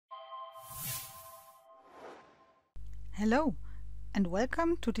Hello, and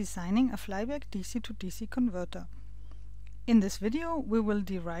welcome to designing a flyback DC to DC converter. In this video we will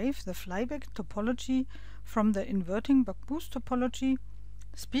derive the flyback topology from the inverting buck-boost topology,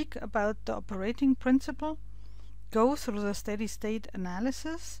 speak about the operating principle, go through the steady-state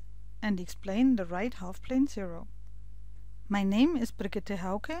analysis, and explain the right half-plane zero. My name is Brigitte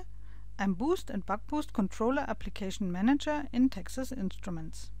Hauke. I'm Boost and Buck-boost Controller Application Manager in Texas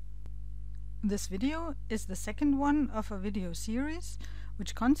Instruments. This video is the second one of a video series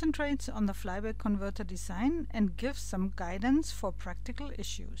which concentrates on the flyback converter design and gives some guidance for practical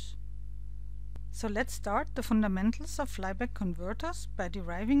issues. So let's start the fundamentals of flyback converters by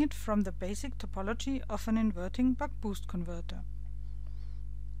deriving it from the basic topology of an inverting buck-boost converter.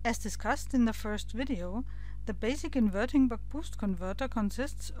 As discussed in the first video, the basic inverting buck-boost converter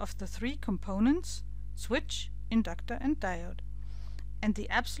consists of the three components: switch, inductor and diode. And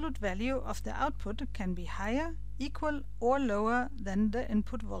the absolute value of the output can be higher, equal or lower than the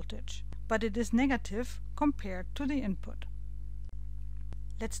input voltage, but it is negative compared to the input.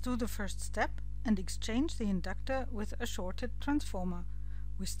 Let's do the first step and exchange the inductor with a shorted transformer.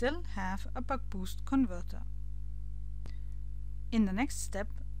 We still have a buck-boost converter. In the next step,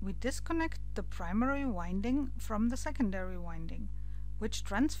 we disconnect the primary winding from the secondary winding, which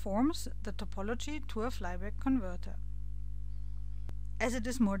transforms the topology to a flyback converter. As it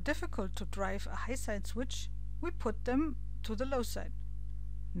is more difficult to drive a high side switch, we put them to the low side.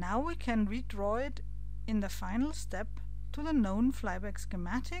 Now we can redraw it in the final step to the known flyback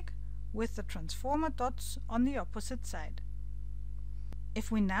schematic with the transformer dots on the opposite side. If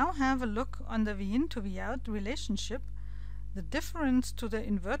we now have a look on the V in to V out relationship, the difference to the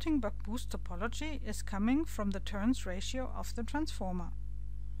inverting buck-boost topology is coming from the turns ratio of the transformer.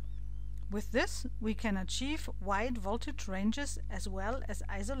 With this, we can achieve wide voltage ranges as well as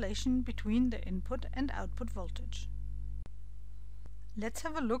isolation between the input and output voltage. Let's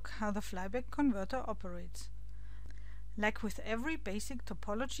have a look how the flyback converter operates. Like with every basic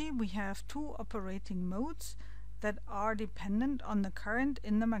topology, we have two operating modes that are dependent on the current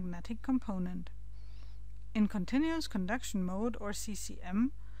in the magnetic component. In continuous conduction mode, or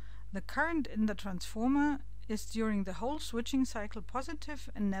CCM, the current in the transformer is during the whole switching cycle positive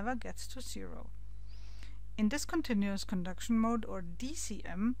and never gets to zero. In discontinuous conduction mode, or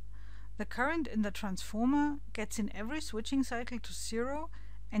DCM, the current in the transformer gets in every switching cycle to zero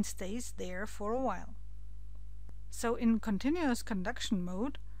and stays there for a while. So in continuous conduction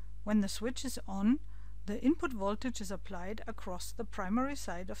mode, when the switch is on, the input voltage is applied across the primary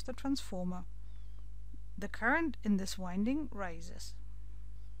side of the transformer. The current in this winding rises.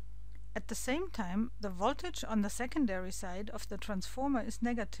 At the same time, the voltage on the secondary side of the transformer is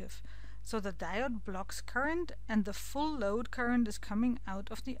negative, so the diode blocks current and the full load current is coming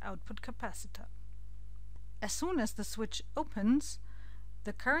out of the output capacitor. As soon as the switch opens,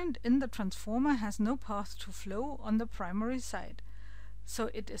 the current in the transformer has no path to flow on the primary side, so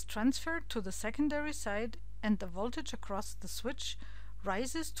it is transferred to the secondary side and the voltage across the switch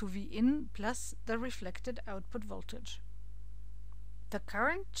rises to V in plus the reflected output voltage. The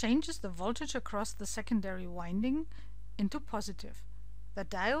current changes the voltage across the secondary winding into positive. The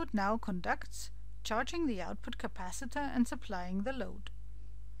diode now conducts, charging the output capacitor and supplying the load.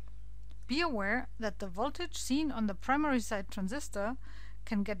 Be aware that the voltage seen on the primary side transistor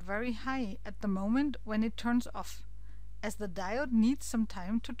can get very high at the moment when it turns off, as the diode needs some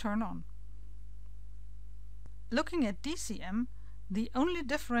time to turn on. Looking at DCM, the only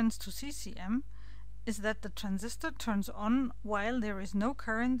difference to CCM is that the transistor turns on while there is no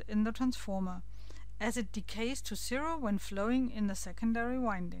current in the transformer, as it decays to zero when flowing in the secondary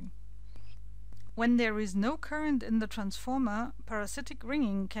winding. When there is no current in the transformer, parasitic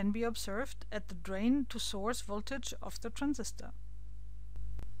ringing can be observed at the drain to source voltage of the transistor.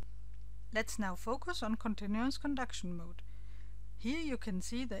 Let's now focus on continuous conduction mode. Here you can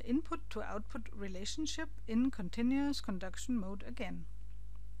see the input to output relationship in continuous conduction mode again.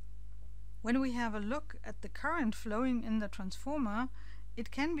 When we have a look at the current flowing in the transformer,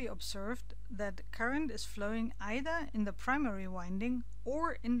 it can be observed that current is flowing either in the primary winding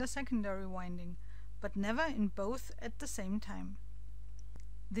or in the secondary winding, but never in both at the same time.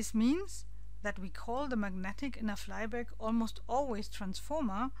 This means that we call the magnetic in a flyback almost always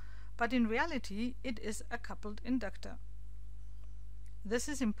transformer, but in reality it is a coupled inductor. This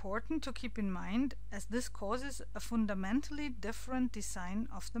is important to keep in mind, as this causes a fundamentally different design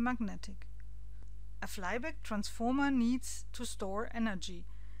of the magnetic. A flyback transformer needs to store energy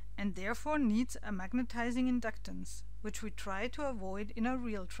and therefore needs a magnetizing inductance, which we try to avoid in a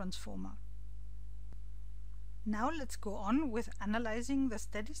real transformer. Now let's go on with analyzing the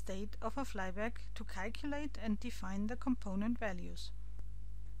steady state of a flyback to calculate and define the component values.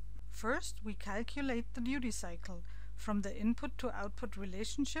 First, we calculate the duty cycle from the input to output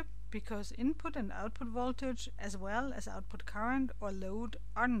relationship, because input and output voltage as well as output current or load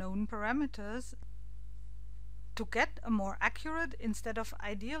are known parameters. To get a more accurate instead of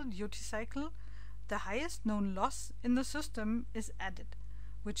ideal duty cycle, the highest known loss in the system is added,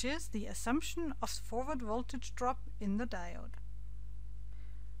 which is the assumption of forward voltage drop in the diode.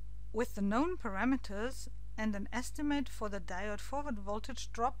 With the known parameters and an estimate for the diode forward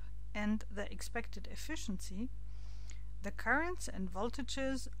voltage drop and the expected efficiency, the currents and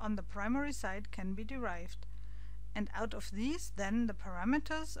voltages on the primary side can be derived, and out of these then the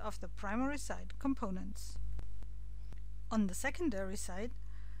parameters of the primary side components. On the secondary side,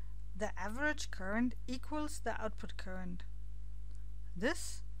 the average current equals the output current.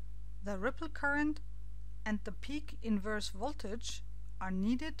 This, the ripple current, and the peak inverse voltage are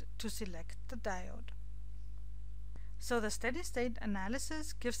needed to select the diode. So the steady-state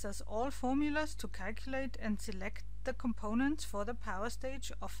analysis gives us all formulas to calculate and select the components for the power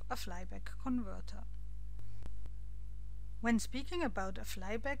stage of a flyback converter. When speaking about a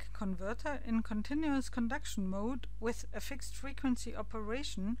flyback converter in continuous conduction mode with a fixed frequency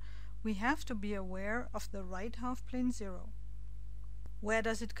operation, we have to be aware of the right half plane zero. Where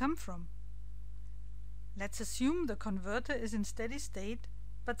does it come from? Let's assume the converter is in steady state,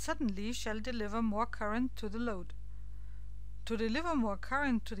 but suddenly shall deliver more current to the load. To deliver more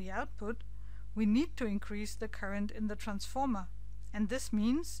current to the output, we need to increase the current in the transformer, and this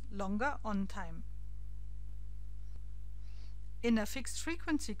means longer on time. In a fixed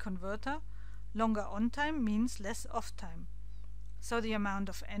frequency converter, longer on time means less off time. So the amount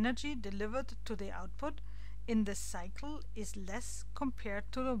of energy delivered to the output in this cycle is less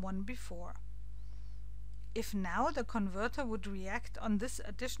compared to the one before. If now the converter would react on this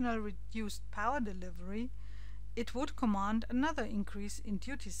additional reduced power delivery, it would command another increase in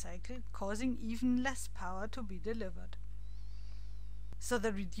duty cycle, causing even less power to be delivered. So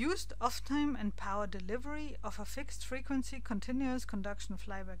the reduced off-time and power delivery of a fixed frequency continuous conduction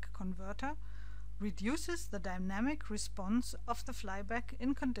flyback converter reduces the dynamic response of the flyback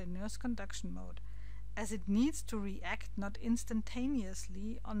in continuous conduction mode, as it needs to react not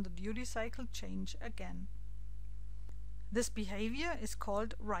instantaneously on the duty cycle change again. This behavior is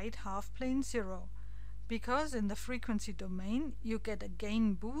called right half plane zero, because in the frequency domain you get a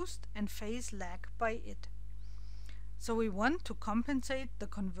gain boost and phase lag by it. So we want to compensate the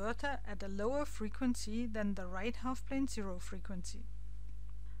converter at a lower frequency than the right half plane zero frequency.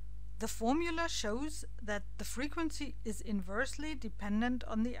 The formula shows that the frequency is inversely dependent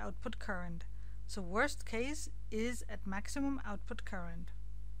on the output current, so worst case is at maximum output current.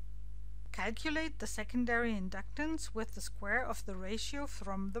 Calculate the secondary inductance with the square of the ratio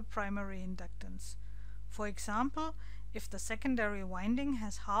from the primary inductance. For example, if the secondary winding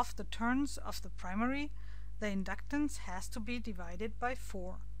has half the turns of the primary, the inductance has to be divided by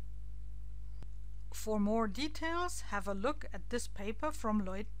 4. For more details, have a look at this paper from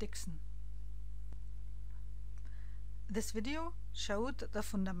Lloyd-Dixon. This video showed the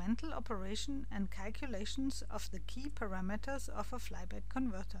fundamental operation and calculations of the key parameters of a flyback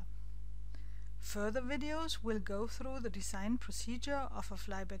converter. Further videos will go through the design procedure of a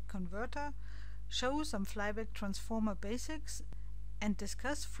flyback converter, show some flyback transformer basics, and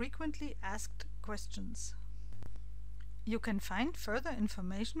discuss frequently asked questions. You can find further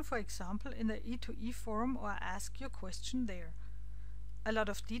information, for example, in the E2E forum or ask your question there. A lot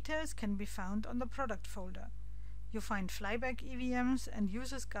of details can be found on the product folder. You find flyback EVMs and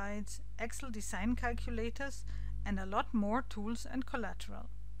users guides, Excel design calculators, and a lot more tools and collateral.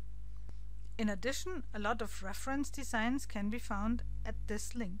 In addition, a lot of reference designs can be found at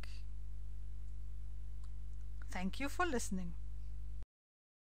this link. Thank you for listening.